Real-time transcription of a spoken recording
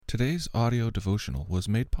Today's audio devotional was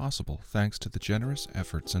made possible thanks to the generous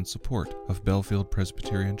efforts and support of Bellefield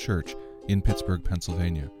Presbyterian Church in Pittsburgh,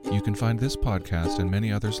 Pennsylvania. You can find this podcast and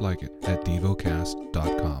many others like it at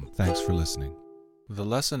Devocast.com. Thanks for listening. The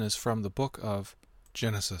lesson is from the book of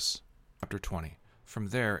Genesis, chapter 20. From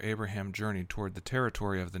there, Abraham journeyed toward the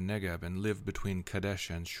territory of the Negeb and lived between Kadesh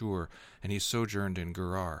and Shur, and he sojourned in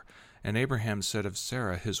Gerar. And Abraham said of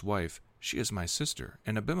Sarah his wife, "She is my sister."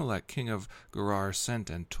 And Abimelech king of Gerar sent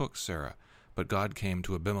and took Sarah. But God came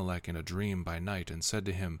to Abimelech in a dream by night and said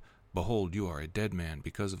to him, "Behold, you are a dead man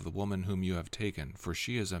because of the woman whom you have taken, for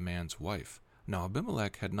she is a man's wife." Now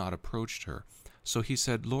Abimelech had not approached her. So he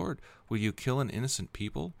said, "Lord, will you kill an innocent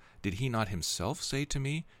people? Did he not himself say to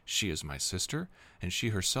me, 'She is my sister'? And she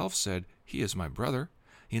herself said, 'He is my brother'?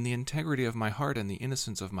 In the integrity of my heart and the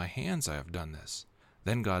innocence of my hands I have done this."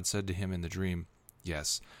 Then God said to him in the dream,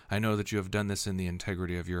 "Yes, I know that you have done this in the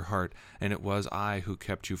integrity of your heart, and it was I who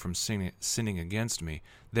kept you from sinning against me.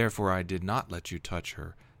 Therefore I did not let you touch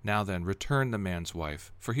her. Now then, return the man's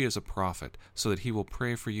wife, for he is a prophet, so that he will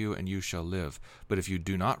pray for you and you shall live. But if you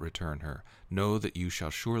do not return her, know that you shall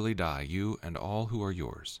surely die, you and all who are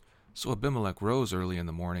yours." So Abimelech rose early in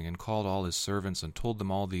the morning and called all his servants and told them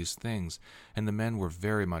all these things, and the men were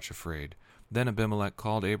very much afraid. Then Abimelech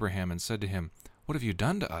called Abraham and said to him, "What have you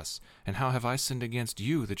done to us? And how have I sinned against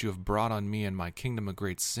you, that you have brought on me and my kingdom a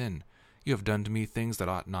great sin? You have done to me things that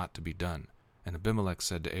ought not to be done." And Abimelech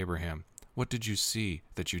said to Abraham, "What did you see,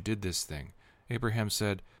 that you did this thing?" Abraham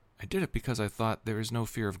said, "I did it because I thought, there is no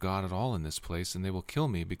fear of God at all in this place, and they will kill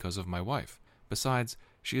me because of my wife. Besides,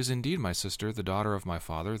 she is indeed my sister, the daughter of my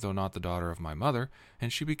father, though not the daughter of my mother,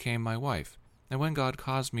 and she became my wife. And when God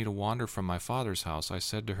caused me to wander from my father's house, I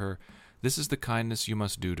said to her, 'This is the kindness you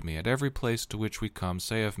must do to me. At every place to which we come,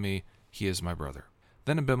 say of me, he is my brother.'"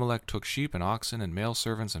 Then Abimelech took sheep and oxen and male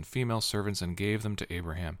servants and female servants and gave them to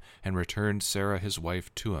Abraham, and returned Sarah his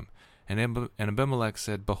wife to him. And Abimelech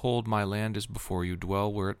said, "Behold, my land is before you,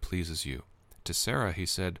 dwell where it pleases you." To Sarah he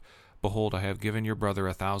said, "Behold, I have given your brother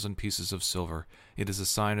 1,000 pieces of silver. It is a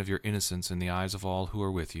sign of your innocence in the eyes of all who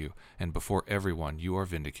are with you, and before everyone you are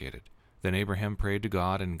vindicated." Then Abraham prayed to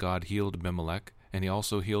God, and God healed Abimelech, and he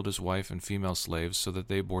also healed his wife and female slaves, so that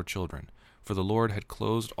they bore children. For the Lord had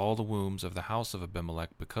closed all the wombs of the house of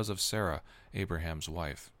Abimelech because of Sarah, Abraham's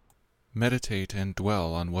wife. Meditate and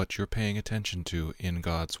dwell on what you're paying attention to in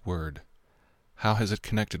God's Word. How has it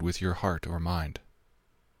connected with your heart or mind?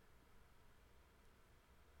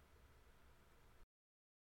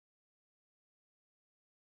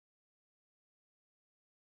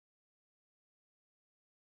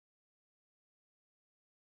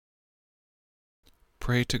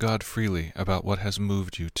 Pray to God freely about what has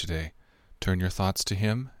moved you today. Turn your thoughts to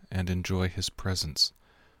Him and enjoy His presence.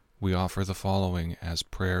 We offer the following as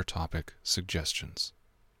prayer topic suggestions.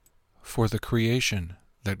 For the creation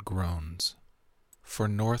that groans. For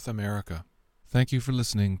North America. Thank you for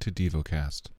listening to Devocast.